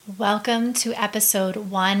Welcome to episode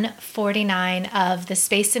 149 of The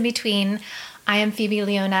Space in Between. I am Phoebe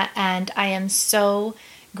Leona, and I am so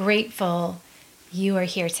grateful you are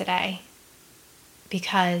here today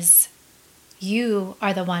because you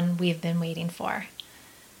are the one we've been waiting for.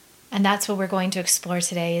 And that's what we're going to explore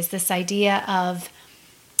today is this idea of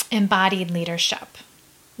embodied leadership.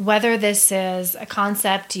 Whether this is a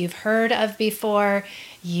concept you've heard of before,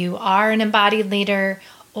 you are an embodied leader,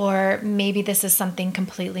 or maybe this is something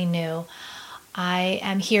completely new. I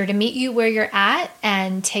am here to meet you where you're at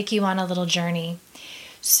and take you on a little journey.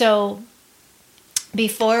 So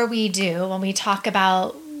before we do, when we talk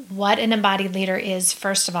about what an embodied leader is,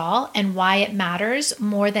 first of all, and why it matters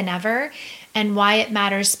more than ever, and why it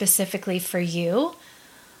matters specifically for you,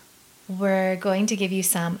 we're going to give you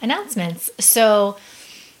some announcements.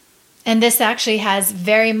 And this actually has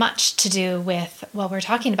very much to do with what we're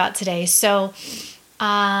talking about today. So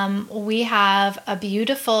we have a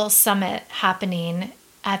beautiful summit happening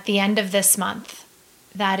at the end of this month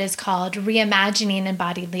that is called Reimagining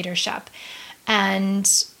Embodied Leadership. And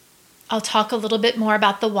I'll talk a little bit more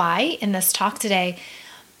about the why in this talk today,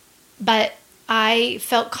 but I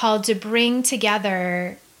felt called to bring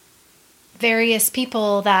together various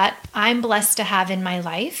people that I'm blessed to have in my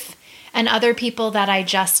life and other people that I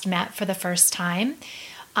just met for the first time.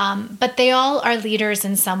 But they all are leaders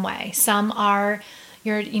in some way. Some are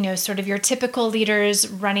your typical leaders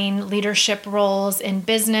running leadership roles in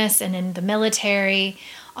business and in the military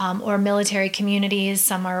or military communities.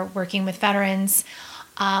 Some are working with veterans.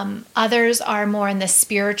 Others are more in the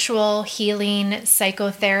spiritual healing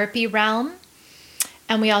psychotherapy realm.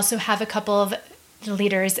 And we also have a couple of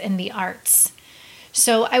leaders in the arts.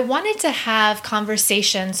 So I wanted to have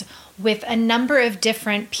conversations with a number of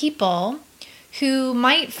different people who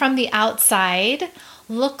might from the outside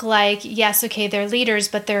look like, yes, okay, they're leaders,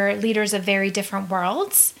 but they're leaders of very different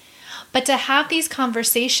worlds. But to have these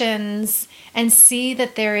conversations and see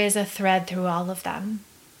that there is a thread through all of them,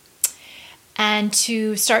 and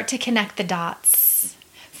to start to connect the dots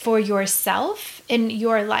for yourself in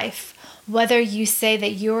your life, whether you say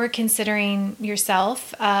that you're considering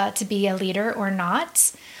yourself to be a leader or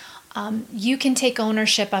not. You can take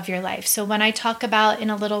ownership of your life. So when I talk about in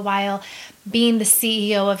a little while being the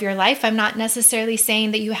CEO of your life, I'm not necessarily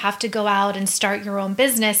saying that you have to go out and start your own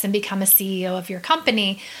business and become a CEO of your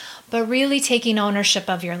company, but really taking ownership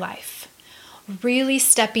of your life, really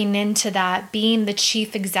stepping into that, being the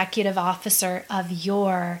chief executive officer of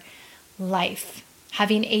your life,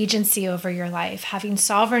 having agency over your life, having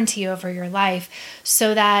sovereignty over your life,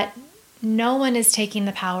 so that no one is taking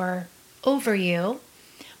the power over you,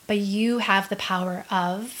 but you have the power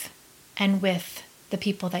of and with the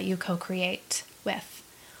people that you co-create with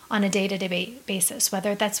on a day-to-day basis,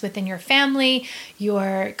 whether that's within your family,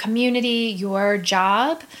 your community, your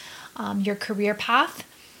job, your career path.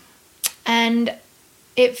 And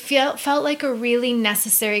it felt like a really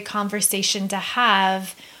necessary conversation to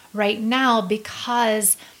have right now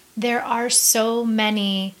because there are so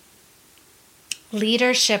many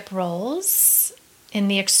leadership roles in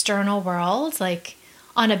the external world, like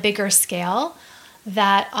on a bigger scale,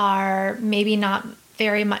 that are maybe not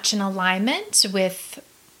very much in alignment with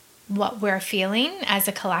what we're feeling as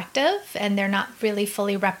a collective, and they're not really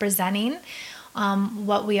fully representing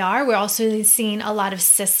what we are. We're also seeing a lot of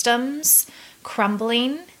systems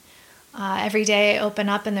crumbling. Every day I open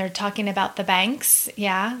up and they're talking about the banks,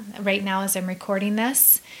 right now as I'm recording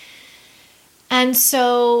this. And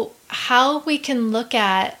so how we can look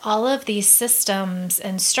at all of these systems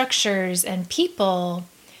and structures and people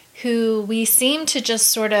who we seem to just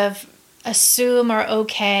sort of assume are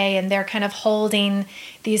okay, and they're kind of holding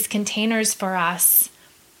these containers for us,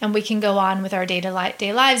 and we can go on with our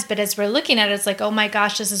day-to-day lives. But as we're looking at it, it's like, oh my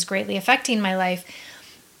gosh, this is greatly affecting my life.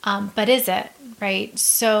 But is it, right?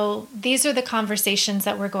 So these are the conversations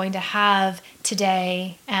that we're going to have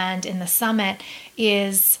today and in the summit,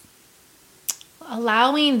 is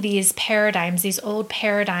allowing these paradigms, these old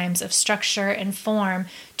paradigms of structure and form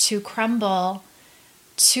to crumble,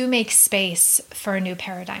 to make space for a new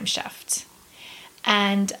paradigm shift.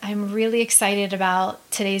 And I'm really excited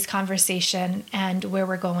about today's conversation and where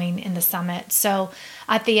we're going in the summit. So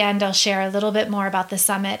at the end, I'll share a little bit more about the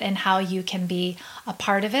summit and how you can be a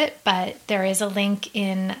part of it. But there is a link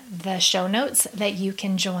in the show notes that you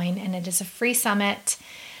can join, and it is a free summit,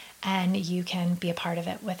 and you can be a part of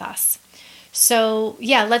it with us. So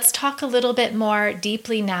let's talk a little bit more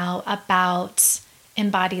deeply now about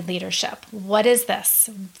embodied leadership. What is this?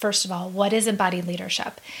 First of all, what is embodied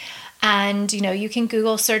leadership? And, you can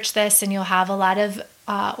Google search this and you'll have a lot of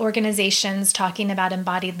organizations talking about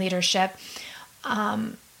embodied leadership.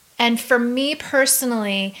 And for me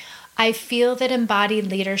personally, I feel that embodied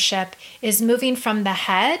leadership is moving from the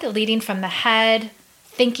head, leading from the head,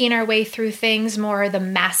 thinking our way through things, more the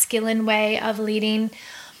masculine way of leading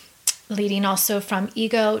also from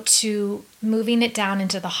ego, to moving it down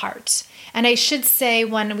into the heart. And I should say,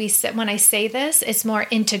 when I say this, it's more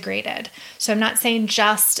integrated. So I'm not saying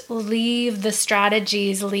just leave the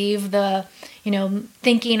strategies, leave the,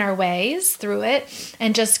 thinking our ways through it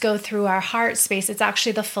and just go through our heart space. It's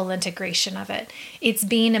actually the full integration of it. It's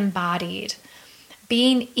being embodied,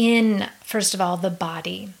 being in, first of all, the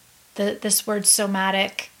body. This word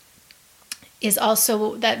somatic is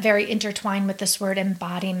also that very intertwined with this word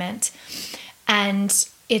embodiment. And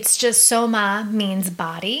it's just, soma means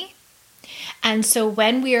body. And so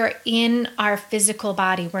when we are in our physical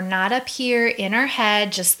body, we're not up here in our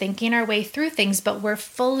head just thinking our way through things, but we're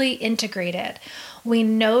fully integrated. We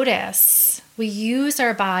notice, we use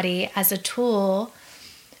our body as a tool,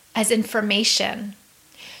 as information.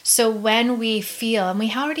 So when we feel, and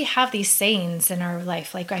we already have these sayings in our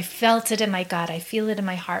life, like I felt it in my gut, I feel it in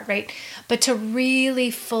my heart, right? But to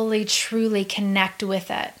really fully, truly connect with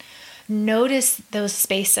it, notice those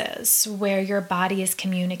spaces where your body is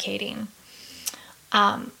communicating.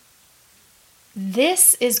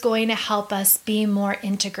 This is going to help us be more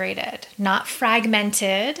integrated, not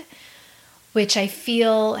fragmented, which I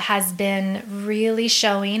feel has been really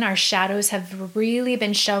showing, our shadows have really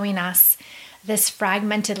been showing us this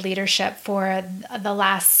fragmented leadership for the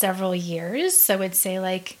last several years. So I would say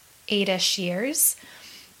like 8-ish years,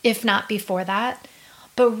 if not before that.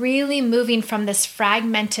 But really moving from this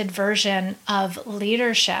fragmented version of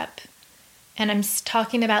leadership, and I'm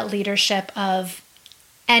talking about leadership of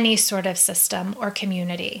any sort of system or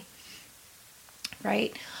community,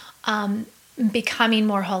 right? Becoming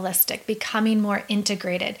more holistic, becoming more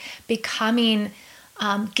integrated, giving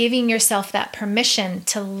yourself that permission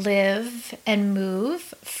to live and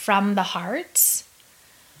move from the heart,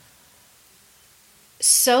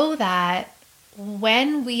 so that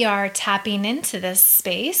when we are tapping into this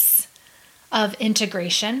space of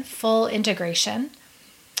integration, full integration,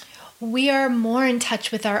 we are more in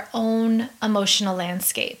touch with our own emotional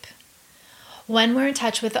landscape. When we're in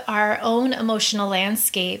touch with our own emotional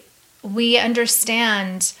landscape, we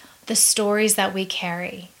understand the stories that we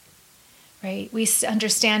carry. Right? We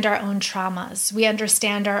understand our own traumas. We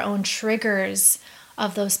understand our own triggers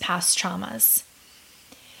of those past traumas.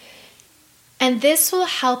 And this will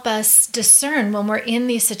help us discern when we're in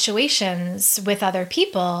these situations with other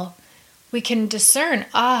people. We can discern,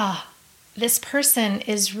 this person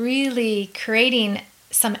is really creating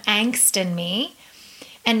some angst in me.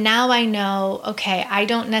 And now I know, okay, I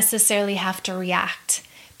don't necessarily have to react,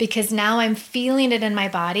 because now I'm feeling it in my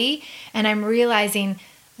body and I'm realizing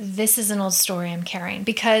this is an old story I'm carrying.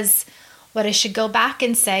 Because what I should go back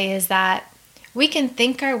and say is that we can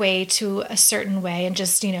think our way to a certain way and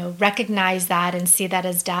just, recognize that and see that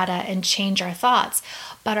as data and change our thoughts.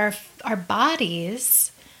 But our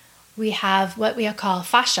bodies, we have what we call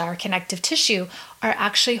fascia, or connective tissue, are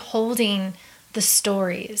actually holding the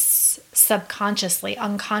stories subconsciously,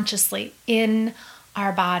 unconsciously in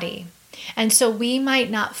our body. And so we might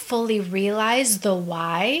not fully realize the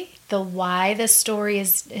why this story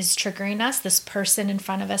is triggering us, this person in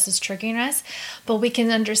front of us is triggering us, but we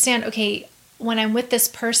can understand, okay, when I'm with this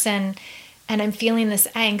person and I'm feeling this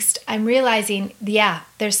angst, I'm realizing,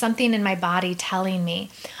 there's something in my body telling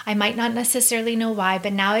me. I might not necessarily know why,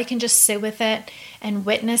 but now I can just sit with it and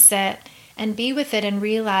witness it and be with it and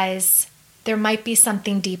realize there might be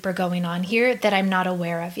something deeper going on here that I'm not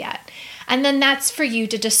aware of yet. And then that's for you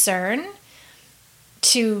to discern,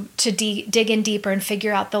 to dig in deeper and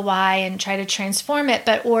figure out the why and try to transform it.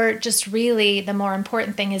 Or just really, the more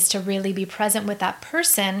important thing is to really be present with that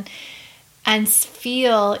person and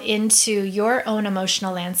feel into your own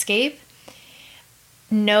emotional landscape.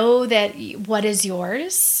 Know that what is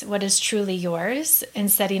yours, what is truly yours, and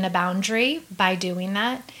setting a boundary by doing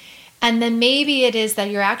that. And then maybe it is that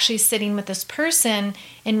you're actually sitting with this person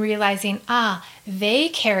and realizing, they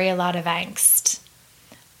carry a lot of angst.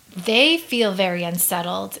 They feel very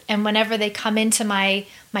unsettled. And whenever they come into my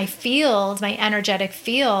field, my energetic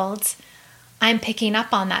field, I'm picking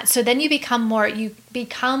up on that. So then you become more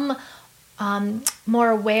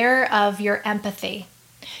aware of your empathy.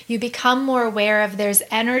 You become more aware of there's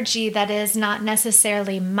energy that is not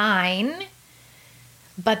necessarily mine,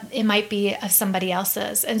 but it might be of somebody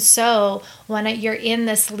else's. And so when you're in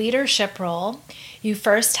this leadership role, you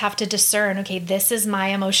first have to discern, okay, this is my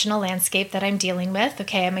emotional landscape that I'm dealing with.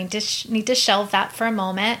 Okay, I need to shelve that for a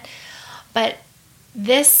moment. But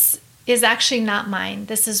this is actually not mine.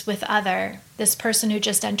 This is with other. This person who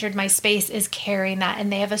just entered my space is carrying that,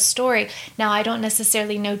 and they have a story. Now, I don't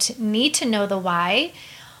necessarily need to know the why,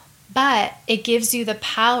 but it gives you the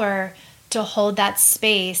power to hold that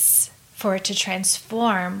space for it to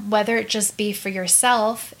transform, whether it just be for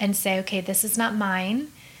yourself and say, okay, this is not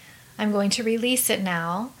mine. I'm going to release it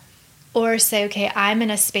now. Or say, okay, I'm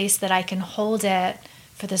in a space that I can hold it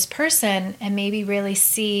for this person and maybe really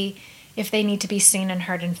see if they need to be seen and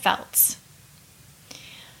heard and felt.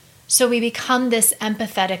 So we become this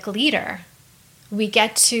empathetic leader. We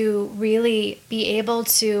get to really be able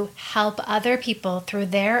to help other people through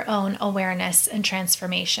their own awareness and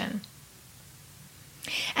transformation.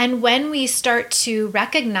 And when we start to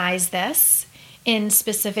recognize this in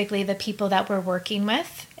specifically the people that we're working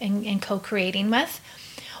with and co-creating with,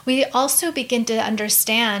 we also begin to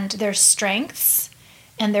understand their strengths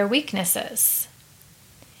and their weaknesses.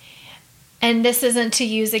 And this isn't to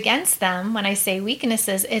use against them when I say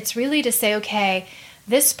weaknesses. It's really to say, okay,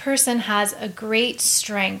 this person has a great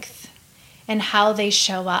strength in how they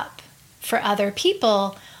show up for other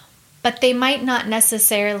people, but they might not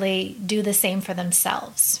necessarily do the same for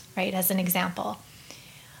themselves, right? As an example.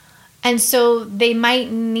 And so they might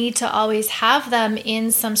need to always have them in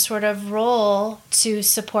some sort of role to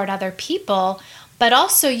support other people, but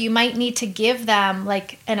also you might need to give them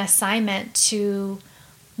like an assignment to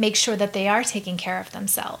make sure that they are taking care of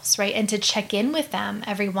themselves, right? And to check in with them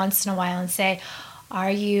every once in a while and say, are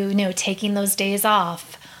you, taking those days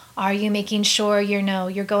off? Are you making sure,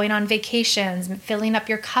 you're going on vacations, filling up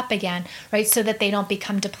your cup again, right? So that they don't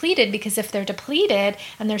become depleted, because if they're depleted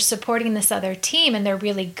and they're supporting this other team and they're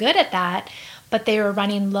really good at that, but they are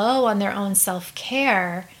running low on their own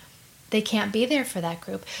self-care, they can't be there for that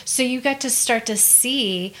group. So you get to start to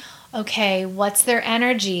see, okay, what's their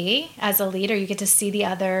energy as a leader? You get to see the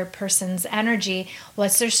other person's energy.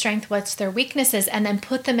 What's their strength? What's their weaknesses? And then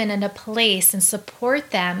put them in a place and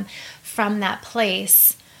support them from that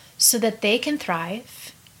place so that they can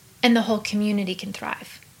thrive and the whole community can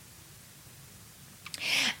thrive.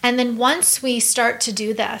 And then once we start to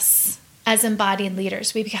do this as embodied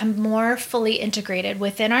leaders, we become more fully integrated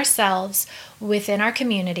within ourselves, within our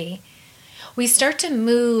community. We start to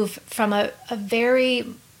move from a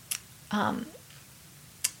very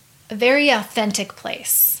authentic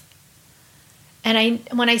place. And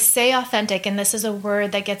when I say authentic, and this is a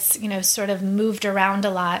word that gets, sort of moved around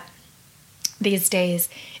a lot these days,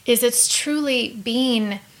 is it's truly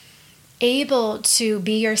being able to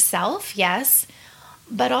be yourself, yes,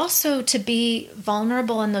 but also to be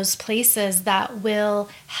vulnerable in those places that will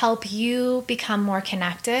help you become more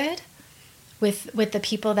connected with the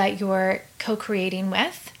people that you're co-creating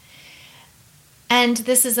with. And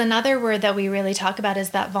this is another word that we really talk about,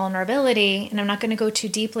 is that vulnerability. And I'm not going to go too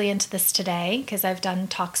deeply into this today because I've done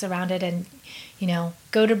talks around it. And,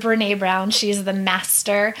 go to Brene Brown. She's the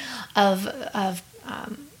master of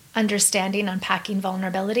understanding, unpacking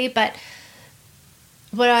vulnerability. But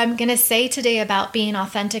what I'm going to say today about being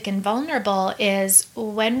authentic and vulnerable is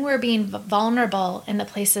when we're being vulnerable in the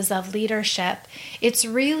places of leadership, it's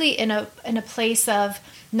really in a place of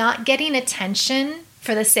not getting attention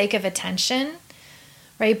for the sake of attention,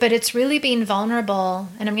 right? But it's really being vulnerable,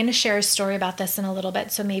 and I'm going to share a story about this in a little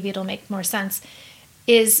bit, so maybe it'll make more sense,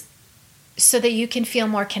 is so that you can feel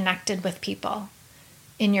more connected with people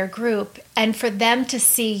in your group and for them to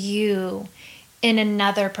see you in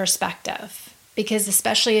another perspective. Because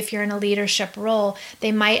especially if you're in a leadership role,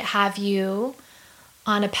 they might have you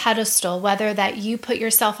on a pedestal, whether that you put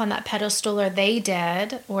yourself on that pedestal or they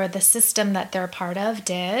did, or the system that they're part of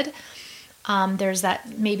did. There's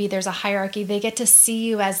a hierarchy. They get to see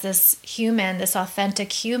you as this human, this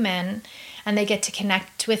authentic human, and they get to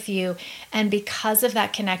connect with you. And because of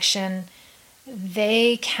that connection,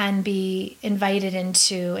 they can be invited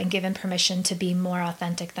into and given permission to be more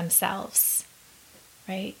authentic themselves,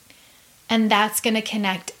 right? And that's going to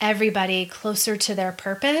connect everybody closer to their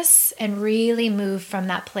purpose and really move from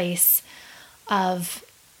that place of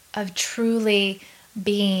truly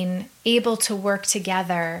being able to work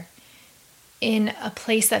together in a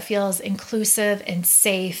place that feels inclusive and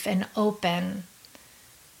safe and open,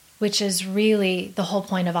 which is really the whole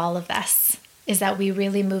point of all of this, is that we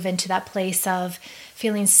really move into that place of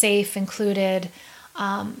feeling safe, included,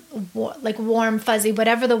 like warm, fuzzy,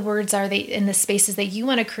 whatever the words are in the spaces that you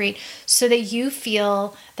want to create, so that you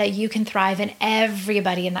feel that you can thrive and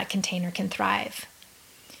everybody in that container can thrive.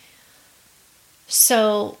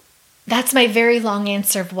 So that's my very long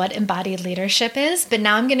answer of what embodied leadership is. But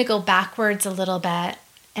now I'm going to go backwards a little bit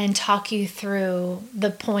and talk you through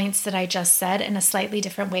the points that I just said in a slightly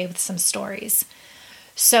different way with some stories.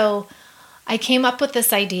 So I came up with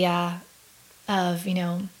this idea of,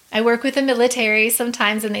 I work with the military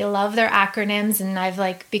sometimes and they love their acronyms, and I've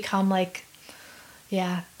become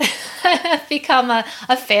become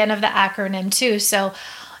a fan of the acronym too. So,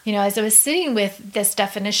 as I was sitting with this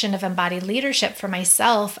definition of embodied leadership for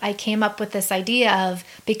myself, I came up with this idea of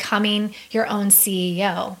becoming your own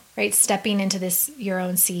CEO, right? Stepping into your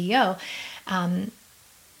own CEO.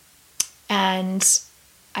 And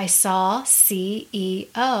I saw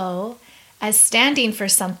CEO as standing for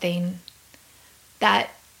something that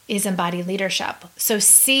is embodied leadership. So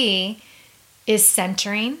C is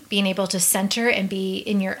centering, being able to center and be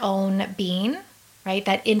in your own being, right?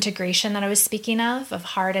 That integration that I was speaking of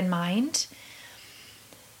heart and mind.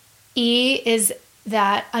 E is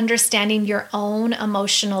that understanding your own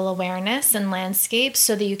emotional awareness and landscape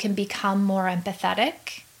so that you can become more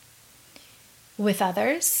empathetic with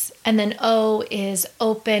others. And then O is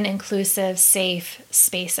open, inclusive, safe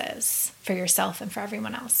spaces for yourself and for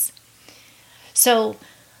everyone else. So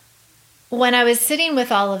when I was sitting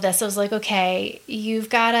with all of this, I was like, okay, you've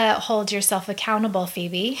got to hold yourself accountable,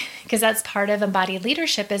 Phoebe, because that's part of embodied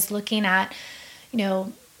leadership, is looking at,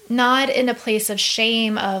 not in a place of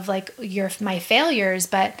shame of my failures,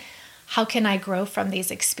 but how can I grow from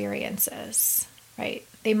these experiences, right?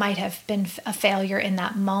 They might have been a failure in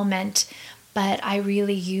that moment, but I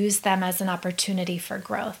really use them as an opportunity for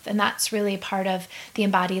growth. And that's really part of the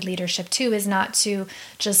embodied leadership too, is not to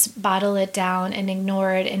just bottle it down and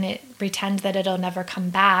ignore it and pretend that it'll never come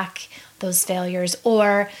back, those failures,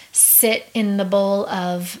 or sit in the bowl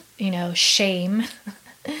of, shame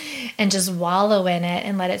and just wallow in it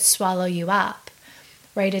and let it swallow you up,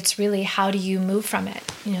 right? It's really, how do you move from it?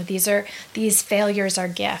 These failures are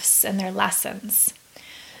gifts and they're lessons.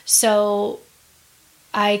 So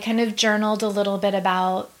I kind of journaled a little bit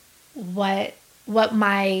about where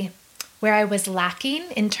I was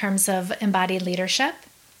lacking in terms of embodied leadership.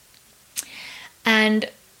 And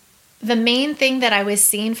the main thing that I was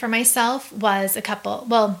seeing for myself was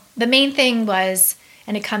the main thing was,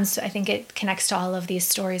 and I think it connects to all of these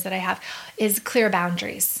stories that I have, is clear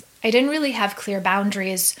boundaries. I didn't really have clear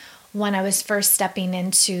boundaries when I was first stepping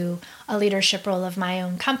into a leadership role of my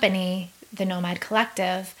own company, the Nomad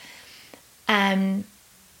Collective. And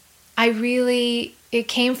it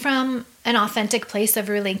came from an authentic place of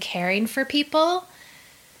really caring for people.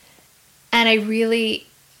 And I really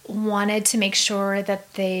wanted to make sure that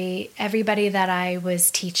everybody that I was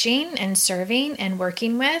teaching and serving and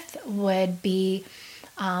working with would be,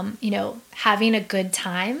 having a good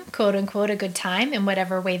time, quote unquote, a good time in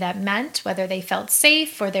whatever way that meant, whether they felt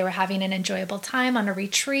safe or they were having an enjoyable time on a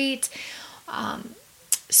retreat.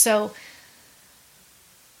 So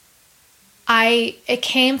it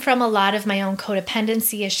came from a lot of my own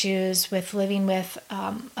codependency issues with living with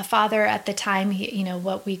a father at the time. He,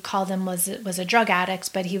 what we called him was a drug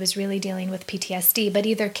addict, but he was really dealing with PTSD. But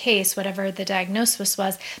either case, whatever the diagnosis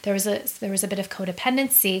was, there was a bit of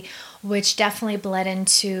codependency, which definitely bled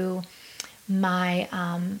into my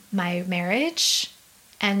my marriage.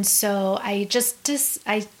 And so I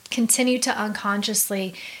I continued to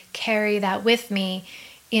unconsciously carry that with me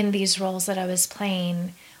in these roles that I was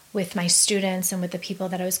playing with my students and with the people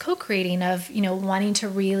that I was co-creating, of, wanting to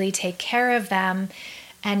really take care of them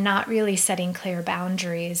and not really setting clear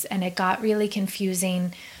boundaries. And it got really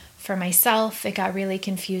confusing for myself. It got really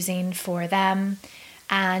confusing for them.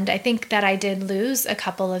 And I think that I did lose a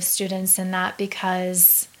couple of students in that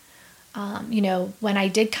because, when I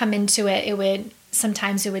did come into it,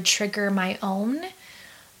 sometimes it would trigger my own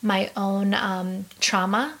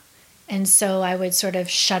trauma. And so I would sort of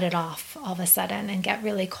shut it off all of a sudden and get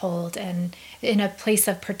really cold and in a place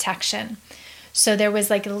of protection. So there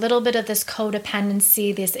was a little bit of this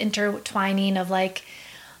codependency, this intertwining of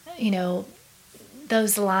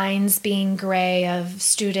those lines being gray of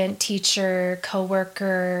student, teacher,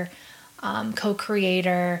 coworker,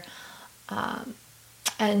 co-creator,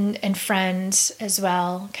 and friend as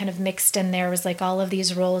well, kind of mixed in there. Was all of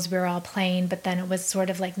these roles we were all playing, but then it was sort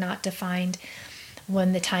of not defined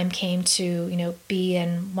when the time came to, be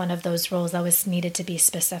in one of those roles that was needed to be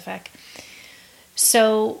specific.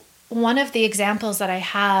 So one of the examples that I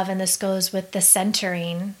have, and this goes with the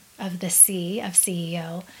centering of the C of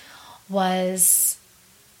CEO, was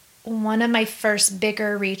one of my first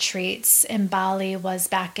bigger retreats in Bali was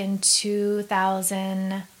back in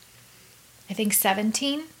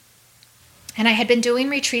 2017. And I had been doing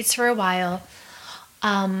retreats for a while.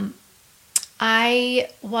 I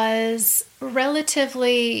was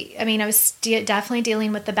I was definitely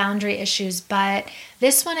dealing with the boundary issues, but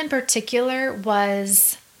this one in particular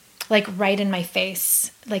was right in my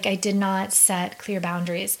face. I did not set clear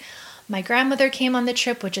boundaries. My grandmother came on the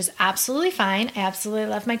trip, which is absolutely fine. I absolutely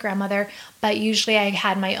love my grandmother, but usually I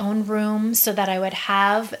had my own room so that I would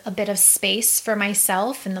have a bit of space for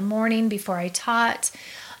myself in the morning before I taught.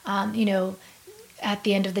 At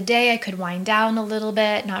the end of the day, I could wind down a little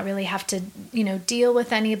bit, not really have to, deal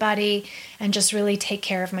with anybody and just really take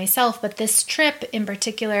care of myself. But this trip in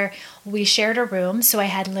particular, we shared a room. So I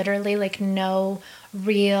had literally like no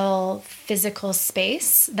real physical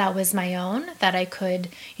space that was my own, that I could,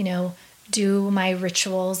 do my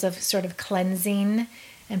rituals of sort of cleansing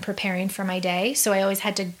and preparing for my day. So I always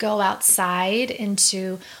had to go outside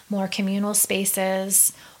into more communal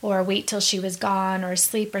spaces or wait till she was gone or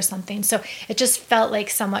asleep or something. So it just felt like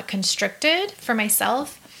somewhat constricted for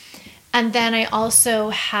myself. And then I also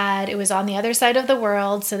it was on the other side of the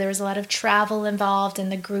world, so there was a lot of travel involved,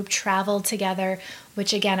 and the group traveled together,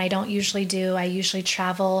 which again, I don't usually do. I usually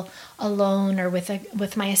travel alone or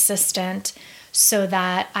with my assistant so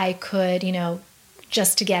that I could,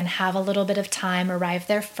 just again have a little bit of time, arrive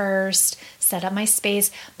there first, set up my space.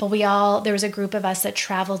 But there was a group of us that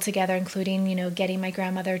traveled together, including, getting my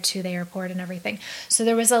grandmother to the airport and everything. So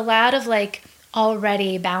there was a lot of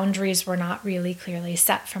already boundaries were not really clearly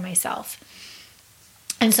set for myself.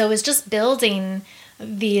 And so it was just building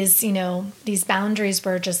these, these boundaries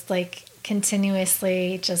were just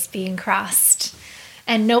continuously just being crossed,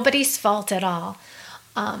 and nobody's fault at all.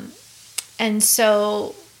 And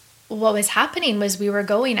so what was happening was we were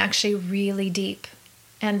going actually really deep.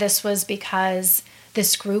 And this was because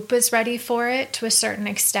this group was ready for it to a certain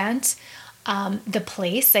extent. The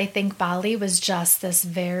place, I think Bali was just this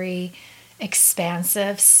very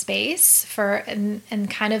expansive space and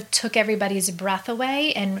kind of took everybody's breath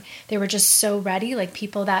away. And they were just so ready, like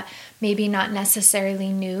people that maybe not necessarily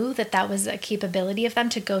knew that was a capability of them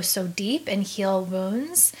to go so deep and heal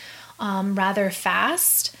wounds rather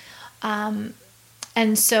fast.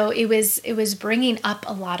 And so it was bringing up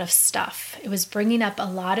a lot of stuff. It was bringing up a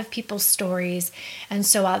lot of people's stories. And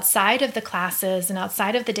so outside of the classes and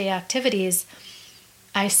outside of the day activities,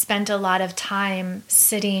 I spent a lot of time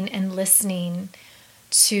sitting and listening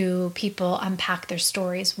to people unpack their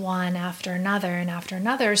stories one after another and after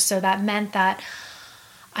another. So that meant that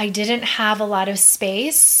I didn't have a lot of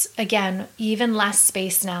space. Again, even less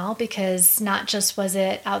space now, because not just was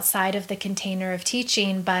it outside of the container of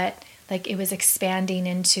teaching, but it was expanding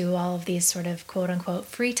into all of these sort of quote unquote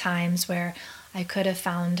free times where I could have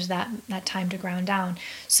found that time to ground down.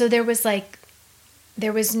 So there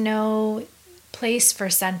was no place for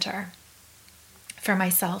center for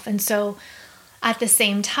myself. And so at the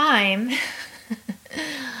same time,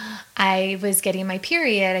 I was getting my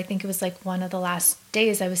period. I think it was one of the last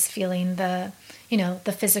days I was feeling the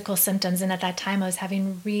physical symptoms. And at that time I was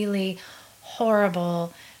having really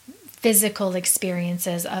horrible physical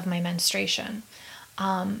experiences of my menstruation.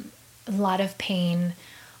 A lot of pain,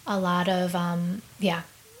 a lot of, I'll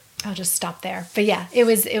just stop there. But yeah, it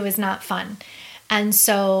was not fun. And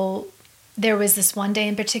so there was this one day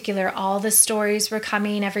in particular, all the stories were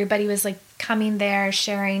coming. Everybody was coming there,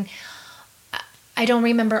 sharing. I don't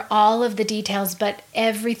remember all of the details, but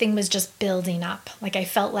everything was just building up. I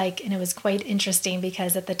felt and it was quite interesting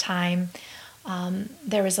because at the time,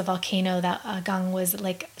 there was a volcano that Gang was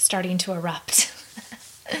starting to erupt.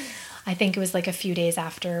 I think it was a few days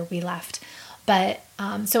after we left. But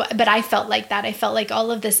I felt like that. I felt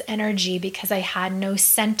all of this energy, because I had no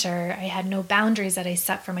center, I had no boundaries that I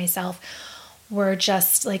set for myself, were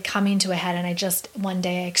just coming to a head. And one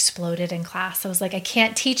day I exploded in class. I was I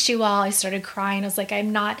can't teach you all. I started crying. I was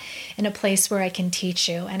I'm not in a place where I can teach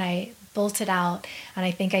you. And I bolted out. And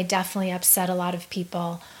I think I definitely upset a lot of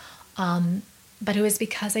people. But it was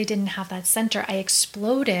because I didn't have that center. I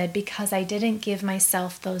exploded because I didn't give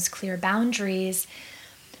myself those clear boundaries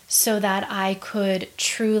so that I could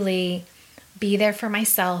truly be there for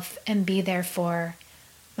myself and be there for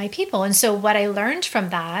my people. And so what I learned from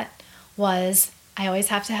that was I always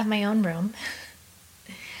have to have my own room.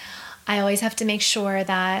 I always have to make sure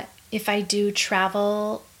that if I do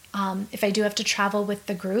travel, if I do have to travel with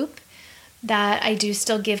the group, that I do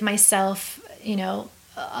still give myself,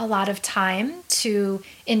 a lot of time to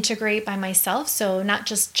integrate by myself. So not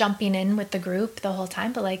just jumping in with the group the whole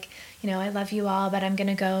time, but I love you all, but I'm going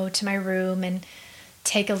to go to my room and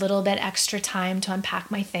take a little bit extra time to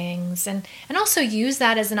unpack my things, and also use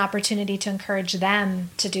that as an opportunity to encourage them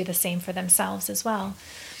to do the same for themselves as well.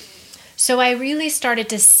 So I really started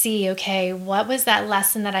to see, okay, what was that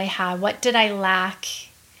lesson that I had? What did I lack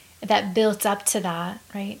that built up to that,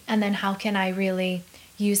 right? And then how can I really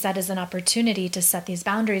use that as an opportunity to set these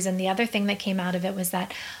boundaries? And the other thing that came out of it was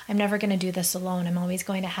that I'm never going to do this alone. I'm always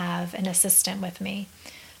going to have an assistant with me.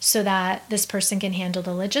 so that this person can handle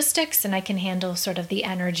the logistics and I can handle sort of the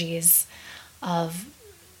energies of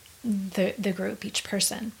the group, each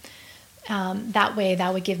person. That way,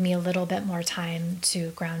 that would give me a little bit more time to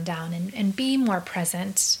ground down and be more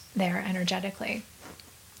present there energetically.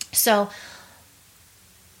 So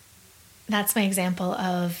that's my example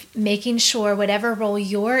of making sure whatever role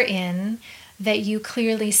you're in, that you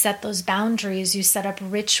clearly set those boundaries, you set up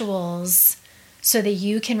rituals so that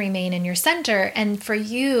you can remain in your center. And for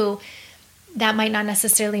you, that might not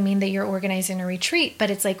necessarily mean that you're organizing a retreat, but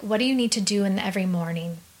it's like, what do you need to do in every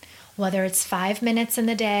morning? Whether it's 5 minutes in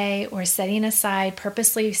the day or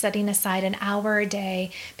purposely setting aside an hour a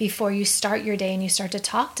day before you start your day and you start to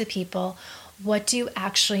talk to people, what do you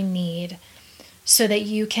actually need so that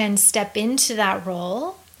you can step into that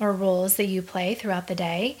role or roles that you play throughout the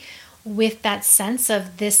day with that sense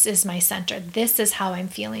of, this is my center, this is how I'm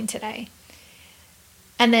feeling today.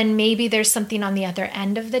 And then maybe there's something on the other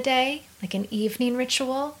end of the day, like an evening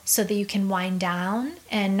ritual, so that you can wind down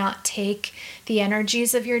and not take the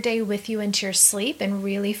energies of your day with you into your sleep and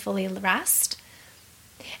really fully rest.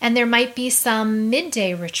 And there might be some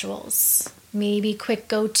midday rituals, maybe quick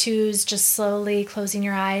go-tos, just slowly closing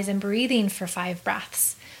your eyes and breathing for 5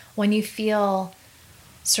 breaths when you feel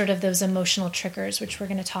sort of those emotional triggers, which we're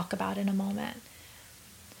going to talk about in a moment.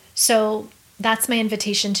 So that's my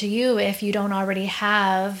invitation to you. If you don't already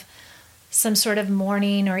have some sort of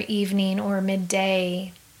morning or evening or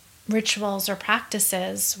midday rituals or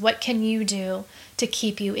practices, what can you do to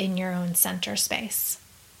keep you in your own center space?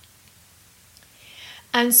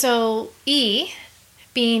 And so E,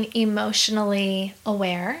 being emotionally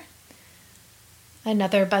aware.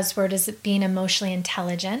 Another buzzword is being emotionally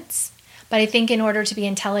intelligent. But I think in order to be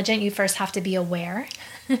intelligent, you first have to be aware.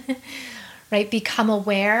 Right? Become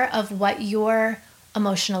aware of what your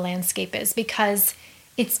emotional landscape is, because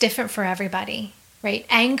it's different for everybody, right?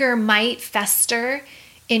 Anger might fester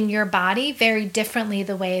in your body very differently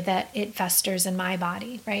the way that it festers in my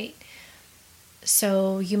body, right?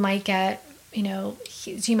 So you might get,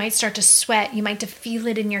 you might start to sweat, you might feel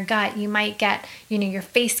it in your gut, you might get, your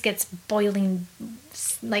face gets boiling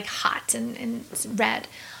like hot and red.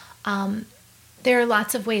 There are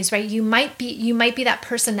lots of ways, right? You might be that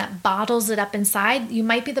person that bottles it up inside. You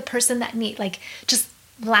might be the person that just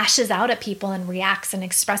lashes out at people and reacts and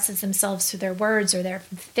expresses themselves through their words, or they're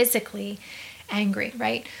physically angry,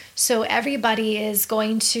 right? So everybody is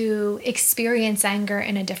going to experience anger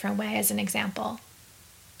in a different way, as an example.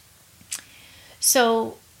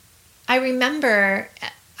 So I remember,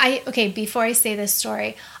 before I say this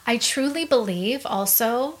story, I truly believe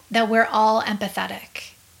also that we're all empathetic.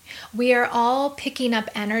 We are all picking up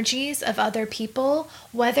energies of other people,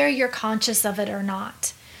 whether you're conscious of it or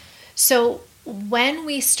not. So when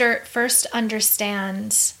we first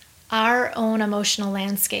understand our own emotional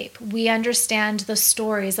landscape, we understand the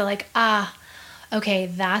stories of okay,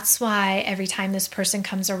 that's why every time this person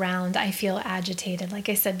comes around, I feel agitated, like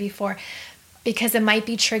I said before, because it might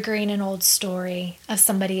be triggering an old story of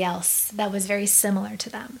somebody else that was very similar to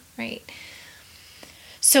them, right?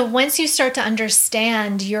 So once you start to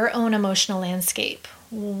understand your own emotional landscape,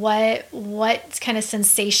 what kind of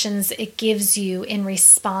sensations it gives you in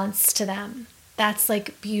response to them, that's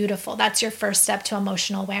beautiful. That's your first step to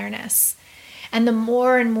emotional awareness. And the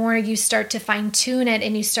more and more you start to fine tune it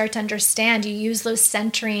and you start to understand, you use those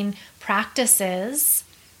centering practices,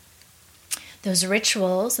 those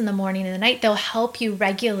rituals in the morning and the night, they'll help you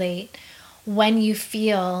regulate when you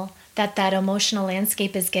feel that emotional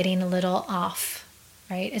landscape is getting a little off.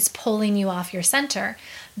 Right? It's pulling you off your center.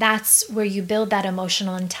 That's where you build that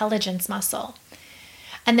emotional intelligence muscle.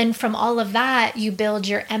 And then from all of that, you build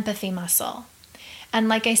your empathy muscle. And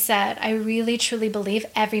like I said, I really truly believe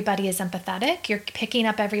everybody is empathetic. You're picking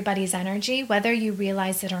up everybody's energy, whether you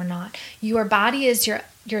realize it or not. Your body is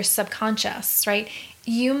your subconscious, right?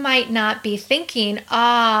 You might not be thinking,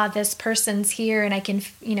 this person's here and I can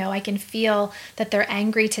feel that they're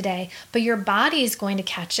angry today, but your body's going to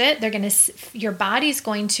catch it. Your body's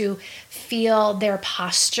going to feel their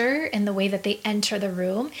posture and the way that they enter the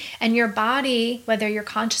room. And your body, whether you're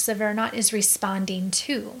conscious of it or not, is responding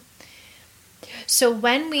too. So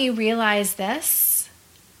when we realize this,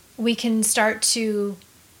 we can start to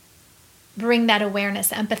bring that awareness,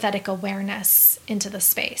 empathetic awareness, into the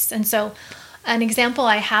space. And so an example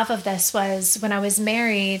I have of this was when I was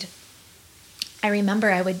married. I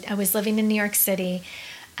remember I was living in New York City,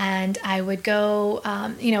 and I would go,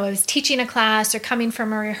 I was teaching a class or coming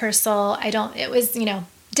from a rehearsal. It was,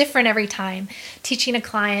 different every time, teaching a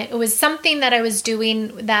client. It was something that I was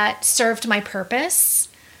doing that served my purpose,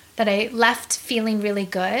 that I left feeling really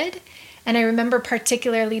good. And I remember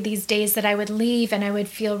particularly these days that I would leave and I would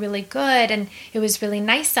feel really good and it was really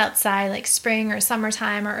nice outside, like spring or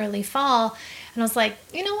summertime or early fall. And I was like,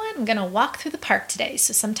 you know what? I'm going to walk through the park today.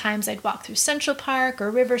 So sometimes I'd walk through Central Park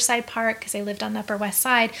or Riverside Park because I lived on the Upper West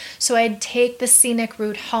Side. So I'd take the scenic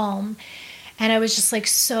route home. And I was just like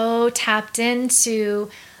so tapped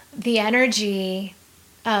into the energy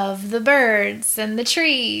of the birds and the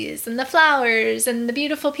trees and the flowers and the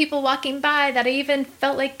beautiful people walking by that I even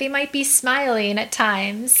felt like they might be smiling at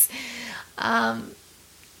times. And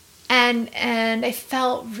I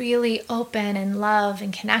felt really open and love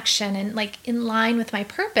and connection and like in line with my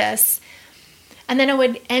purpose. And then I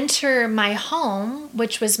would enter my home,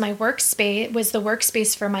 which was my workspace, was the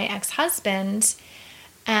workspace for my ex-husband.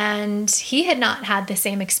 And he had not had the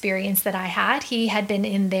same experience that I had. He had been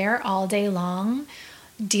in there all day long,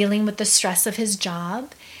 dealing with the stress of his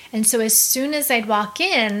job. And so as soon as I'd walk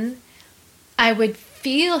in, I would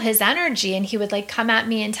feel his energy and he would like come at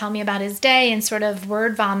me and tell me about his day and sort of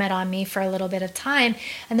word vomit on me for a little bit of time.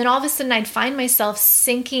 And then all of a sudden I'd find myself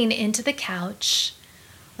sinking into the couch,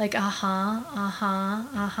 like,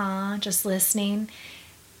 just listening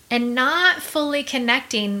and not fully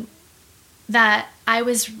connecting that I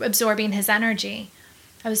was absorbing his energy.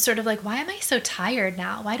 I was sort of like, why am I so tired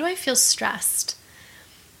now? Why do I feel stressed?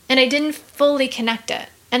 And I didn't fully connect it.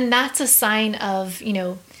 And that's a sign of,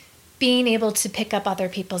 being able to pick up other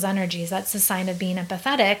people's energies. That's a sign of being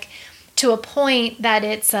empathetic to a point that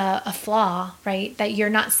it's a flaw, right? That you're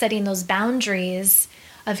not setting those boundaries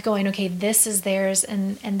of going, okay, this is theirs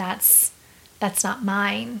and that's not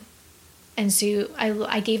mine. And so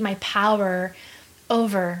I gave my power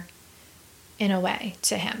over in a way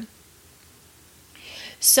to him.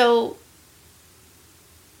 So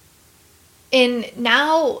in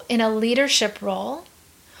a leadership role,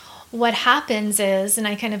 what happens is, and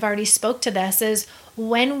I kind of already spoke to this, is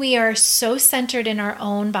when we are so centered in our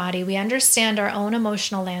own body, we understand our own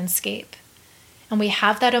emotional landscape, and we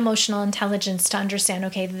have that emotional intelligence to understand,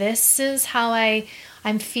 okay, this is how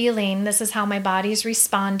I'm feeling, this is how my body's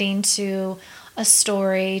responding to a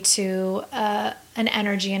story, to an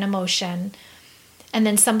energy and emotion. And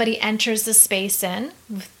then somebody enters the space in,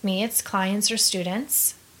 with me, it's clients or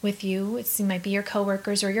students, with you, it might be your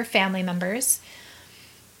coworkers or your family members,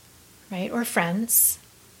 right, or friends.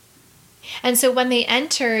 And so when they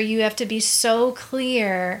enter, you have to be so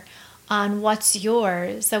clear on what's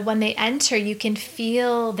yours that when they enter, you can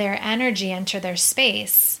feel their energy enter their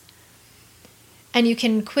space. And you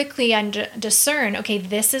can quickly discern, okay,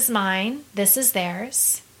 this is mine, this is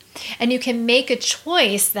theirs. And you can make a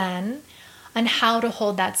choice then on how to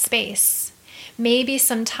hold that space. Maybe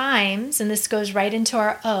sometimes, and this goes right into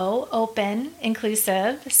our open,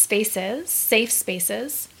 inclusive spaces, safe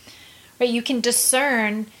spaces, right? You can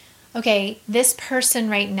discern, okay, this person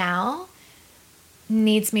right now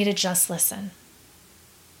needs me to just listen.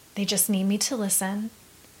 They just need me to listen.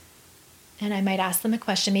 And I might ask them a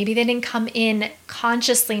question. Maybe they didn't come in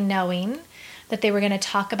consciously knowing that they were going to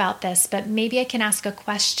talk about this, but maybe I can ask a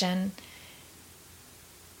question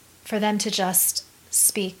for them to just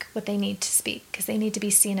speak what they need to speak because they need to be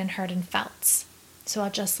seen and heard and felt. So I'll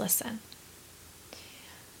just listen.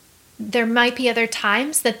 There might be other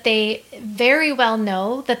times that they very well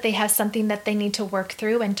know that they have something that they need to work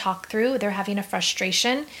through and talk through. They're having a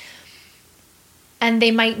frustration and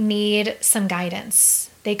they might need some guidance.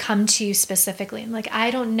 They come to you specifically and like, I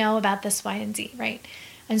don't know about this Y and Z, right?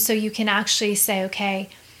 And so you can actually say, okay,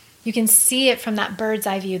 you can see it from that bird's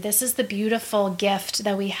eye view. This is the beautiful gift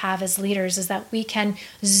that we have as leaders, is that we can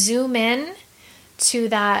zoom in to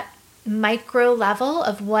that micro level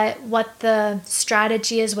of what the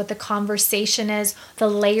strategy is, what the conversation is, the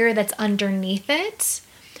layer that's underneath it,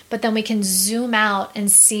 but then we can zoom out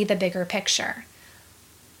and see the bigger picture.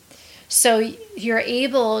 So you're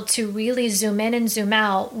able to really zoom in and zoom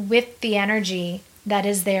out with the energy that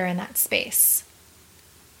is there in that space.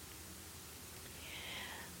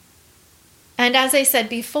 And as I said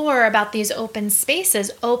before about these open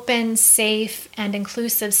spaces, open, safe, and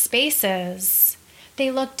inclusive spaces,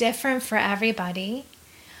 they look different for everybody.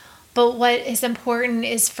 But what is important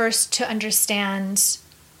is first to understand,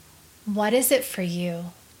 what is it for you?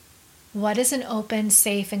 What is an open,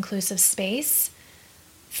 safe, inclusive space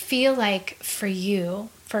feel like for you,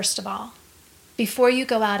 first of all, before you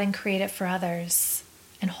go out and create it for others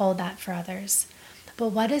and hold that for others? But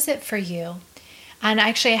what is it for you? And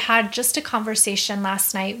actually, I had just a conversation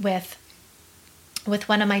last night with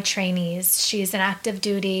one of my trainees. She's an active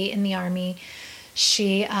duty in the Army.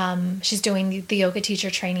 She's doing the yoga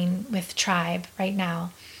teacher training with Tribe right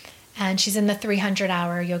now. And she's in the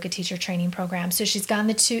 300-hour yoga teacher training program. So she's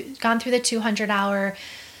gone through the 200-hour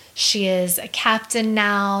She is a captain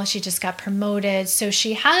now. She just got promoted. So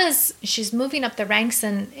she's moving up the ranks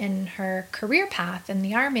in her career path in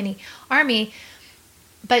the army.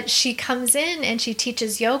 But she comes in and she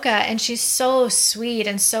teaches yoga, and she's so sweet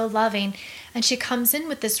and so loving. And she comes in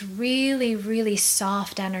with this really, really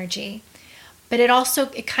soft energy. But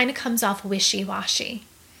it kind of comes off wishy-washy.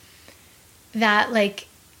 That like,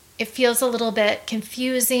 it feels a little bit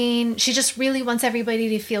confusing. She just really wants everybody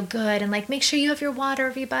to feel good and like, make sure you have your water,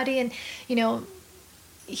 everybody. And,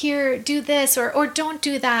 here, do this or don't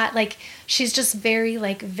do that. Like, she's just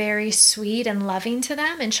very sweet and loving to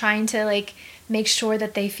them and trying to like make sure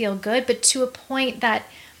that they feel good, but to a point that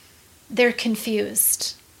they're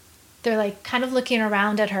confused. They're like kind of looking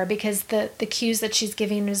around at her because the cues that she's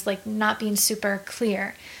giving is like not being super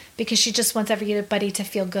clear, because she just wants everybody to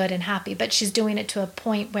feel good and happy, but she's doing it to a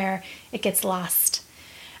point where it gets lost.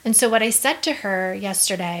 And so what I said to her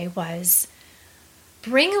yesterday was,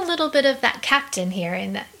 bring a little bit of that captain here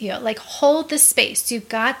and like hold the space. You've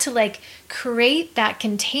got to like create that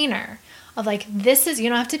container of like, this is, you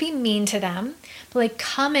don't have to be mean to them, but like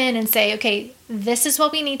come in and say, okay, this is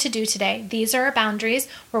what we need to do today. These are our boundaries.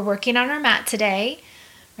 We're working on our mat today,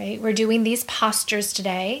 right? We're doing these postures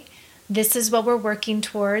today. This is what we're working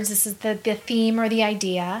towards. This is the theme or the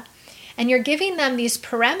idea. And you're giving them these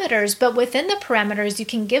parameters, but within the parameters, you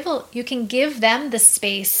can give them the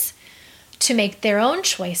space to make their own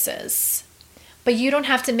choices. But you don't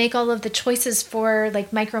have to make all of the choices for like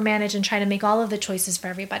micromanage and try to make all of the choices for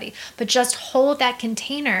everybody. But just hold that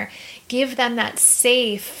container. Give them that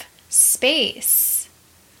safe space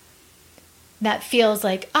that feels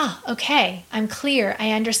like, okay, I'm clear.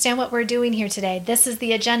 I understand what we're doing here today. This is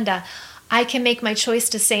the agenda. I can make my choice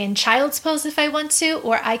to stay in child's pose if I want to,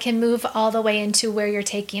 or I can move all the way into where you're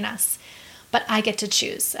taking us. But I get to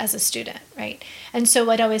choose as a student, right? And so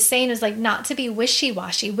what I was saying is like not to be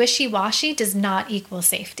wishy-washy. Wishy-washy does not equal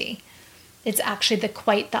safety. It's actually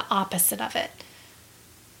quite the opposite of it.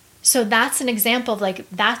 So that's an example of like,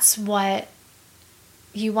 that's what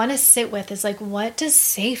you want to sit with, is like, what does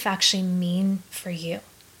safe actually mean for you?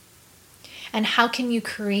 And how can you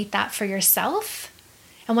create that for yourself?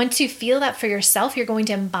 And once you feel that for yourself, you're going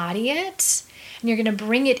to embody it and you're going to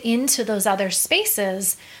bring it into those other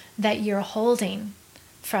spaces that you're holding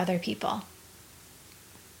for other people.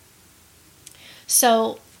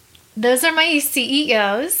 So those are my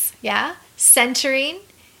CEOs, centering.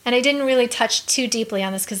 And I didn't really touch too deeply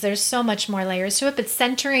on this because there's so much more layers to it, but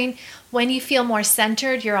centering, when you feel more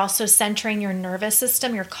centered, you're also centering your nervous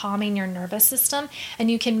system, you're calming your nervous system, and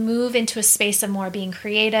you can move into a space of more being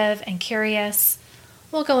creative and curious.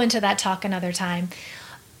 We'll go into that talk another time.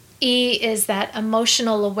 E is that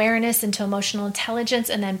emotional awareness into emotional intelligence,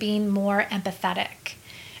 and then being more empathetic.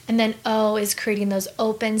 And then O is creating those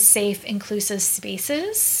open, safe, inclusive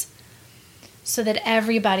spaces so that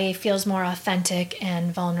everybody feels more authentic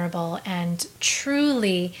and vulnerable and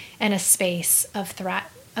truly in a space of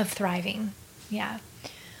thriving. Yeah.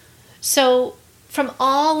 So from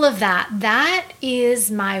all of that, that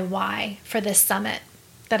is my why for this summit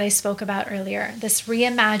that I spoke about earlier, this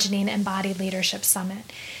Reimagining Embodied Leadership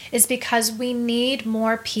Summit, is because we need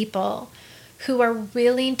more people who are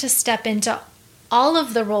willing to step into all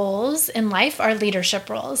of the roles in life are leadership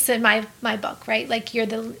roles in my book, right? Like you're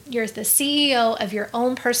the CEO of your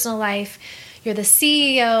own personal life. You're the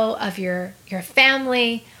CEO of your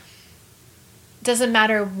family. Doesn't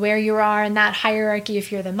matter where you are in that hierarchy,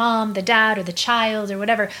 if you're the mom, the dad, or the child or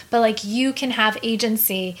whatever, but like you can have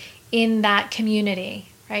agency in that community,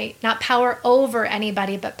 right? Not power over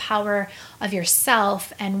anybody, but power of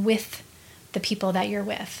yourself and with the people that you're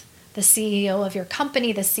with. The CEO of your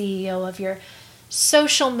company, the CEO of your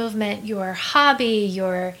social movement, your hobby,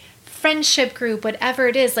 your friendship group, whatever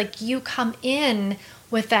it is, like you come in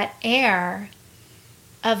with that air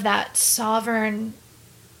of that sovereign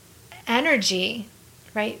energy,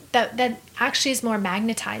 right? That actually is more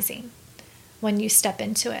magnetizing when you step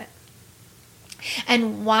into it.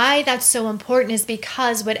 And why that's so important is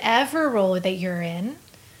because whatever role that you're in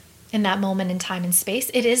that moment in time and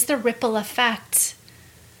space, it is the ripple effect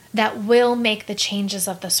that will make the changes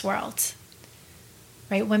of this world.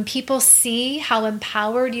 Right? When people see how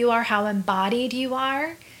empowered you are, how embodied you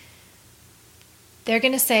are, they're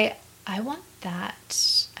going to say, I want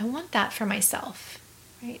that. I want that for myself.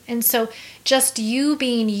 Right? And so just you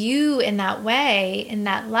being you in that way, in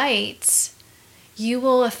that light, you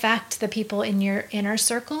will affect the people in your inner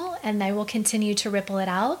circle, and they will continue to ripple it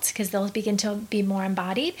out because they'll begin to be more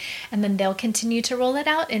embodied, and then they'll continue to roll it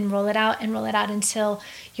out and roll it out and roll it out until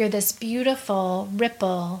you're this beautiful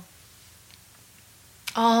ripple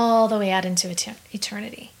all the way out into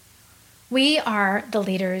eternity. We are the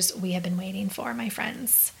leaders we have been waiting for, my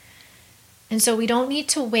friends. And so we don't need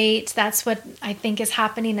to wait. That's what I think is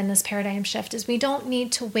happening in this paradigm shift, is we don't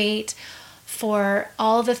need to wait for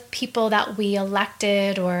all the people that we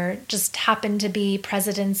elected or just happen to be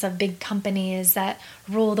presidents of big companies that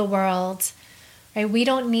rule the world, right? We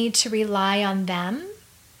don't need to rely on them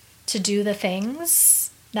to do the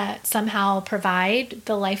things that somehow provide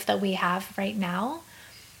the life that we have right now.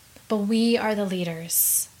 But we are the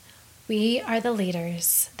leaders. We are the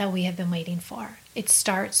leaders that we have been waiting for. It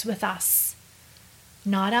starts with us,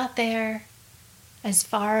 not out there, as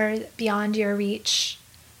far beyond your reach.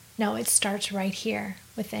 No, it starts right here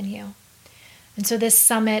within you. And so this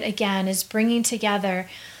summit, again, is bringing together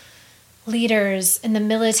leaders in the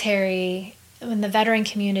military, in the veteran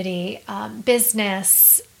community,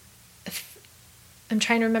 business, I'm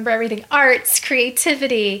trying to remember everything, arts,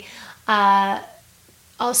 creativity,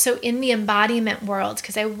 also in the embodiment world,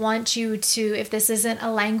 because I want you to, if this isn't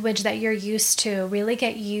a language that you're used to, really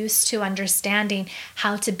get used to understanding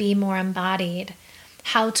how to be more embodied,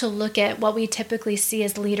 how to look at what we typically see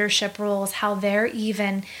as leadership roles, how they're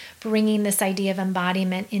even bringing this idea of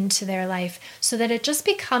embodiment into their life so that it just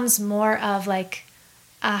becomes more of like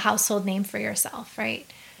a household name for yourself, right?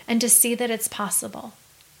 And to see that it's possible,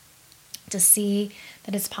 to see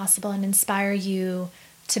that it's possible and inspire you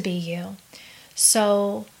to be you.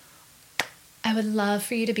 So I would love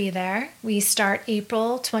for you to be there. We start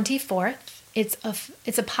April 24th. It's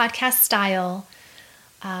a podcast style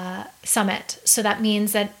summit. So that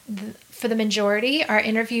means that for the majority, our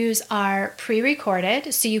interviews are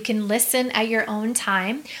pre-recorded, so you can listen at your own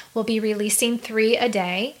time. We'll be releasing 3 a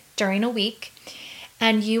day during a week,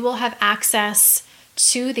 and you will have access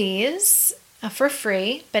to these for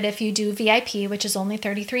free. But if you do VIP, which is only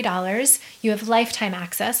 $33, you have lifetime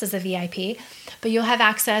access as a VIP, but you'll have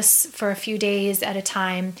access for a few days at a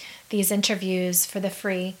time, these interviews for the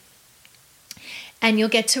free. And you'll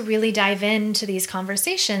get to really dive into these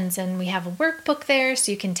conversations. And we have a workbook there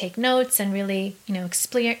so you can take notes and really,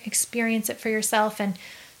 experience it for yourself and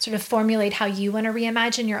sort of formulate how you want to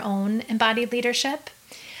reimagine your own embodied leadership.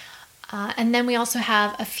 And then we also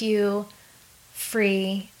have a few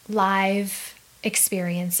free live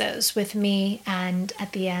experiences with me, and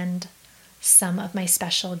at the end, some of my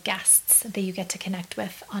special guests that you get to connect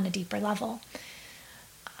with on a deeper level.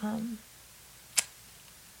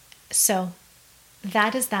 So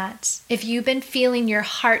that is that. If you've been feeling your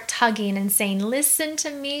heart tugging and saying, listen to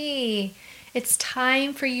me, it's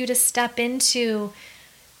time for you to step into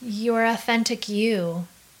your authentic you,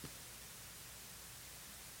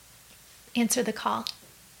 answer the call.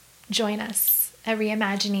 Join us at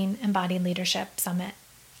Reimagining Embodied Leadership Summit.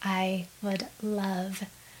 I would love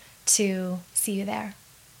to see you there.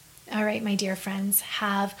 All right, my dear friends,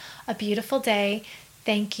 have a beautiful day.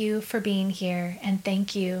 Thank you for being here, and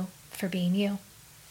thank you for being you.